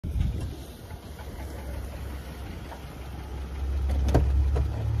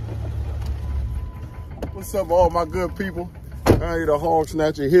What's up, all my good people? I ain't a hog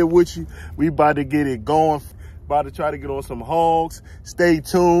snatcher here with you. We about to get it going. About to try to get on some hogs. Stay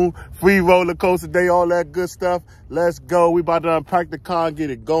tuned. Free roller coaster day, all that good stuff. Let's go. We about to unpack the car and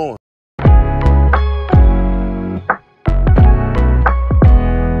get it going.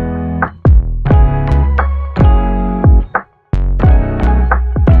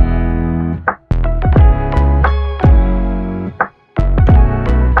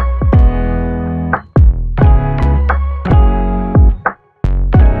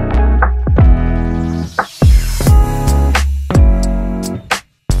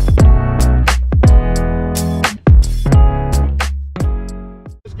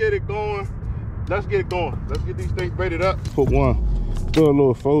 Let's get it going. Let's get these things braided up. Put one. Still a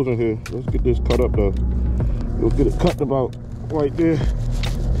little frozen here. Let's get this cut up though. We'll get it cut about right there.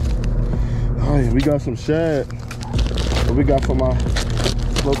 All right, we got some shad that we got from our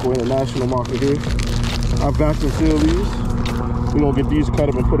local international market here. I vacuum seal these. We're gonna get these cut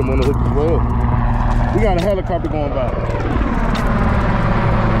up and put them on the hook as well. We got a helicopter going by.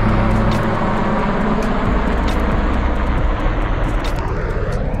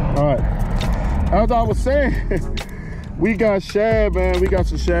 All right. As I was saying, we got shad, man. We got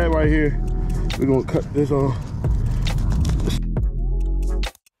some shad right here. We're gonna cut this off.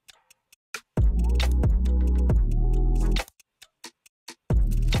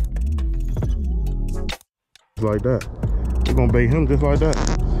 Like that. We're gonna bait him just like that.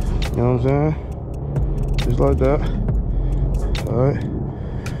 You know what I'm saying? Just like that. All right.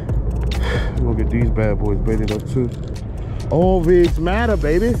 We're gonna get these bad boys baited up too. All rigs matter,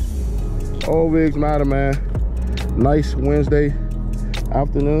 baby. All rigs matter, man. Nice Wednesday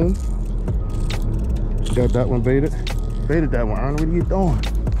afternoon. Got that one baited. Baited that one, Ernie. What are you doing?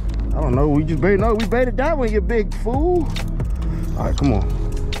 I don't know. We just baited. No, we baited that one, you big fool. All right, come on.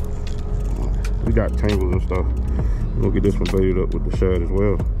 We got tangles and stuff. We'll get this one baited up with the shad as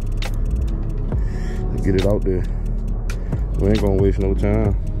well. Get it out there. We ain't gonna waste no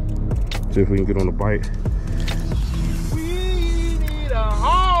time. See if we can get on the bite.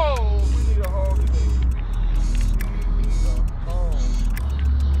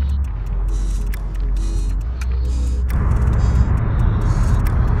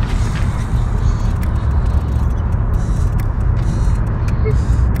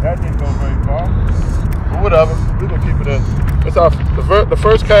 That didn't go very far, but whatever. We're gonna keep it in. It's our the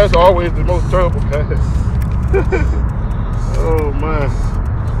first cast always the most terrible cast. Oh man!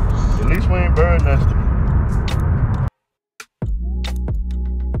 At least we ain't bird nesting.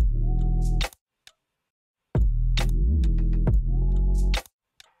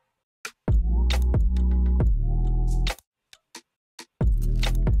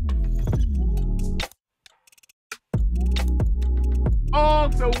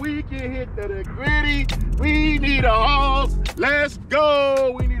 So we can hit the gritty. We need a hog. Let's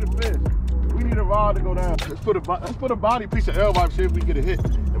go. We need a fish. We need a rod to go down. Let's put a body piece of L-vibe, see if we can get a hit.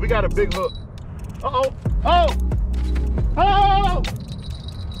 And we got a big hook. Uh-oh. Oh! Oh!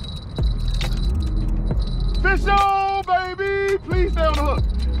 Fish on, baby! Please stay on the hook.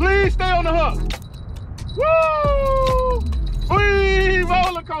 Please stay on the hook. Woo! Free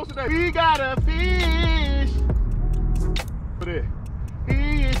roller coaster day. We got a fish. Put it.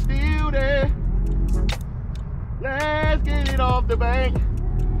 He is still there. Let's get it off the bank.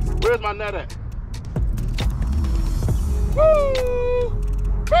 Where's my net at? Woo!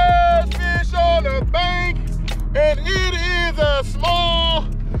 First fish on the bank, and it is a small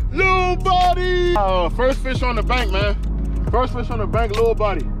little body. First fish on the bank, man. First fish on the bank, little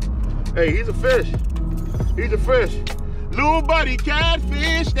body. Hey, he's a fish. He's a fish. Little buddy,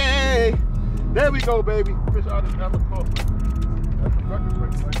 catfish day. There we go, baby. Fish out of never caught.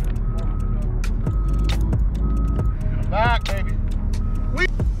 Back, baby.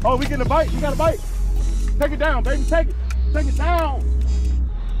 Oh, we getting a bite. We got a bite. Take it down, baby. Take it. Take it down.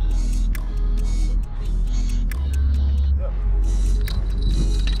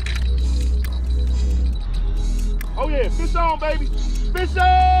 Oh yeah, fish on, baby. Fish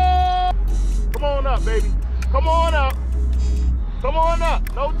on. Come on up, baby. Come on up. Come on up.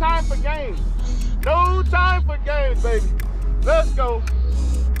 No time for games. No time for games, baby. Let's go.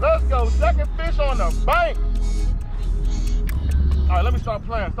 Let's go. Second fish on the bank. All right, let me start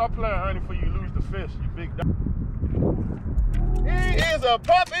playing. Stop playing, Ernie, before you lose the fish, you big dog. He is a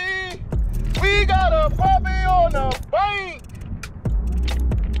puppy. We got a puppy on the bank.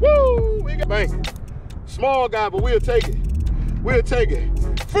 Woo! We got bank. Small guy, but we'll take it. We'll take it.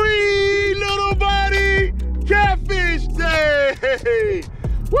 Free little buddy catfish day.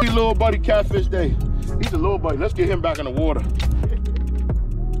 Free little buddy catfish day. He's a little buddy. Let's get him back in the water. Second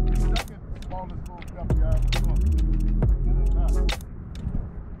smallest little guppy I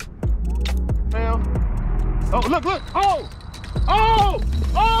Oh, look, look. Oh, oh,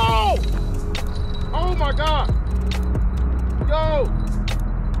 oh. Oh my God.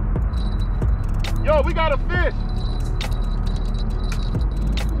 Yo, we got a fish.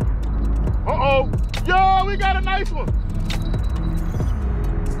 Uh-oh. Yo, we got a nice one.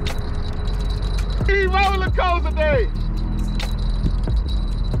 Roller coaster day.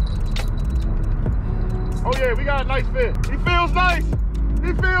 Oh yeah, we got a nice fish. He feels nice.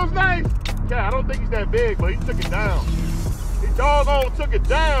 He feels nice. Yeah, I don't think he's that big, but he took it down. He doggone took it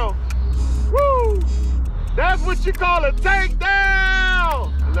down. Woo! That's what you call a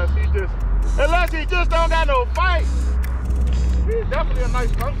takedown. Unless he just don't got no fight. He's definitely a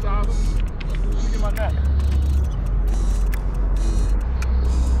nice front sizer. Let me get my net.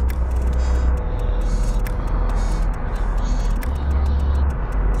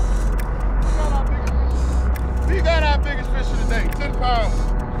 We got our biggest fish of the day, 10 pounds.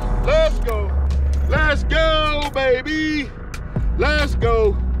 Let's go. Let's go, baby. Let's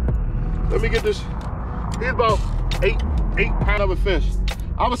go. Let me get this. He's about eight pound of a fish.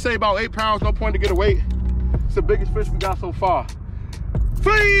 I would say about 8 pounds, no point to get a weight. It's the biggest fish we got so far.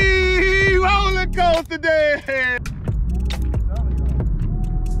 Free roller coaster day.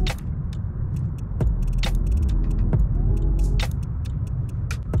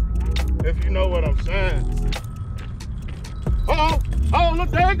 If you know what I'm saying. Uh-oh, oh,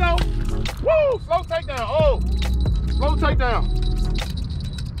 look, there you go. Woo, slow takedown, oh, slow takedown.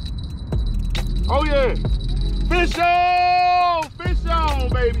 Oh yeah, fish on,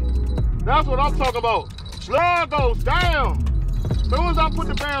 baby. That's what I'm talking about. Slug goes down. As soon as I put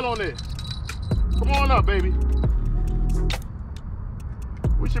the bail on it. Come on up, baby.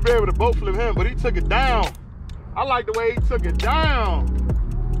 We should be able to boat flip him, but he took it down. I like the way he took it down.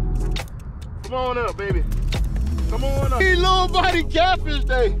 Come on up, baby. Come on up. These little body catfish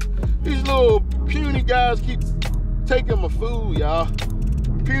day. These little puny guys keep taking my food, y'all.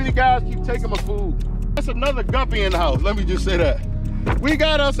 Puny guys keep taking my food. That's another guppy in the house. Let me just say that. We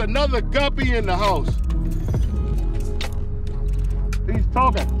got us another guppy in the house. He's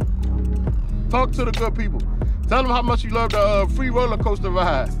talking. Talk to the good people. Tell them how much you love the free roller coaster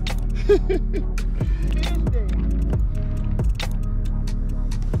ride.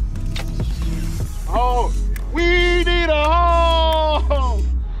 Oh, we need a home.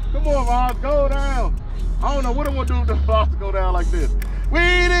 Come on, Ross, go down. I don't know what I'm gonna do if the Ross go down like this. We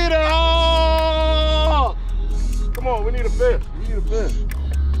need a home. Come on, we need a fish. We need a fish.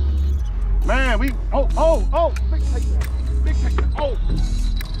 Man, oh, big takedown. Big takedown.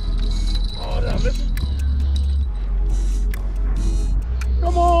 Oh, did I miss him?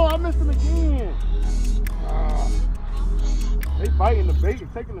 Come on, I missed him again. They biting the bait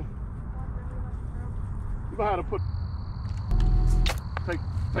and taking the. You know how to put. Take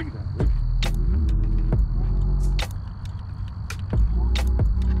it down, baby.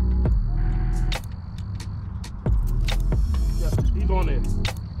 Yeah, he's on there.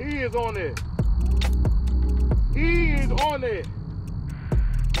 He is on there. He is on there.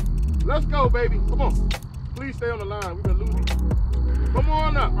 Let's go, baby. Come on. Please stay on the line. We've been losing. Come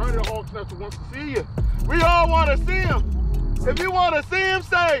on up. Ernie the Hawk Snatcher wants to see you. We all want to see him. If you want to see him,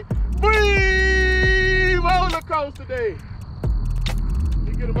 say, free roller coaster day. Let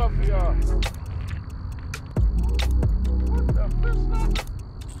me get him up for y'all. What the fish snatcher?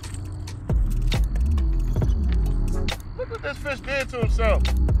 Look what this fish did to himself.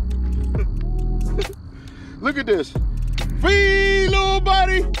 Look at this. Free little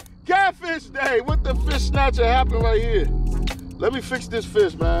buddy catfish day. What the fish snatcher happened right here? Let me fix this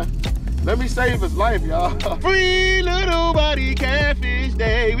fish, man. Let me save his life, y'all. Free little buddy catfish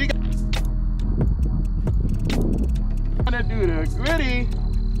day. We got to do the gritty.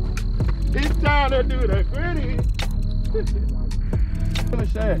 It's time to do the gritty.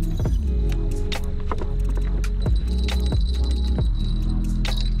 Finish that.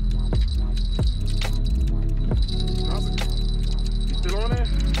 You still on there?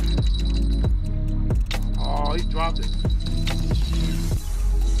 Oh, he dropped it.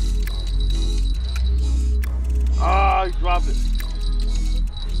 Ah, he dropped it.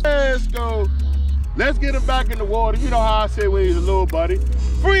 Let's go. Let's get him back in the water. You know how I say when he's a little buddy.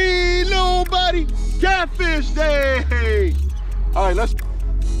 Free little buddy catfish day. All right, let's.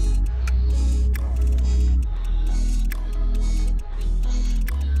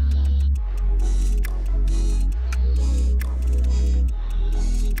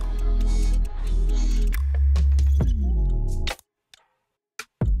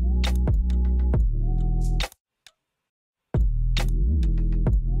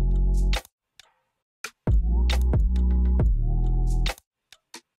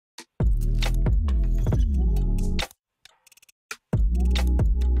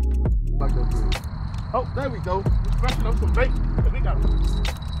 Oh, there we go. We're freshening up some bait. And we got it.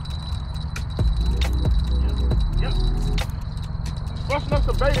 Yep. Freshening up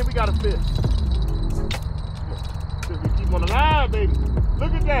some bait and we got a fish. We keep on the line, baby.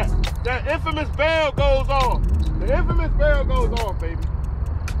 Look at that. That infamous bell goes off. The infamous bell goes off, baby.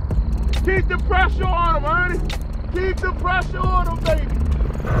 Keep the pressure on him, Ernie. Keep the pressure on him, baby.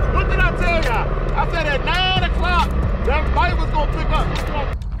 What did I tell y'all? I said at 9 o'clock, that bite was gonna pick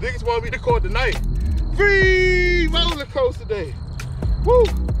up. Biggest one we caught tonight. Free roller coaster day. Woo!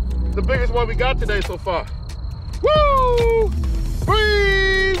 The biggest one we got today so far. Woo!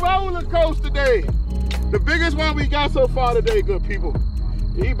 Free roller coaster day. The biggest one we got so far today, good people.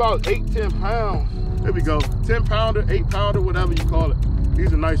 He about 8, 10 pounds. There we go. 10 pounder, 8 pounder, whatever you call it.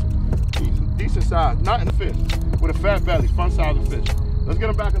 These are nice, decent size. Not in the fish. With a fat belly, front side of the fish. Let's get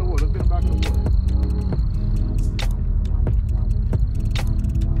them back in the water. Let's get them back in the water.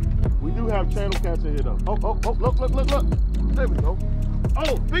 We do have channel cats in here though. Oh, look. There we go.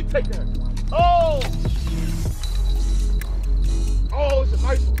 Oh, big takedown. Oh, it's a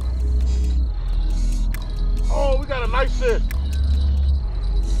nice one. Oh, we got a nice fish.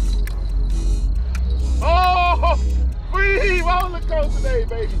 Oh, free roller coaster day,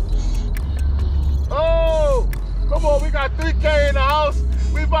 baby. Oh, come on, we got 3K in the house.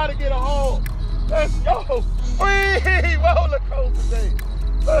 We about to get a haul. Let's go. Free roller coaster day.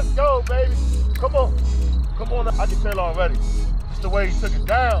 Let's go, baby. Come on. Come on. I can tell already. Just the way he took it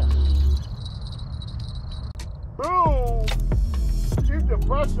down. Boom. Keep the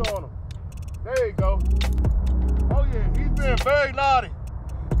pressure on him. There you go. Oh, yeah. He's been very naughty.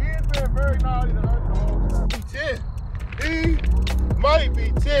 He's been very naughty to earn the whole time. He 10. He might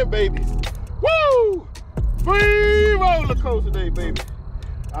be 10, baby. Woo! Free roller coaster day, baby.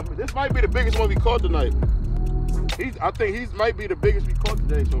 I mean, this might be the biggest one we caught tonight. I think he might be the biggest we caught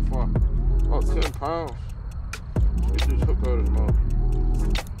today so far. About 10 pounds. Get this hook out of his mouth.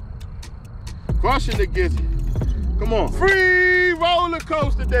 Crushing the gizzy. Come on. Free roller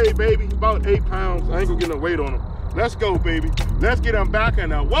coaster day, baby. About 8 pounds. I ain't gonna get no weight on him. Let's go, baby. Let's get him back in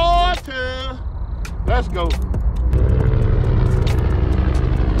the water. Let's go.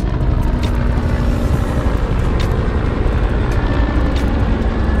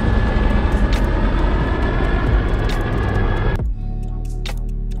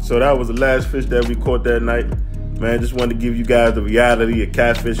 So that was the last fish that we caught that night. Man, just wanted to give you guys the reality of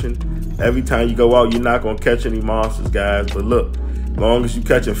catfishing. Every time you go out, you're not going to catch any monsters, guys. But look, as long as you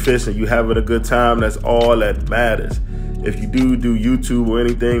catching fish and you having a good time, that's all that matters. If you do YouTube or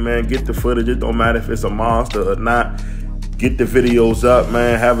anything, man, get the footage. It don't matter if it's a monster or not. Get the videos up,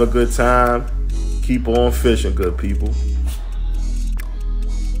 man. Have a good time. Keep on fishing, good people.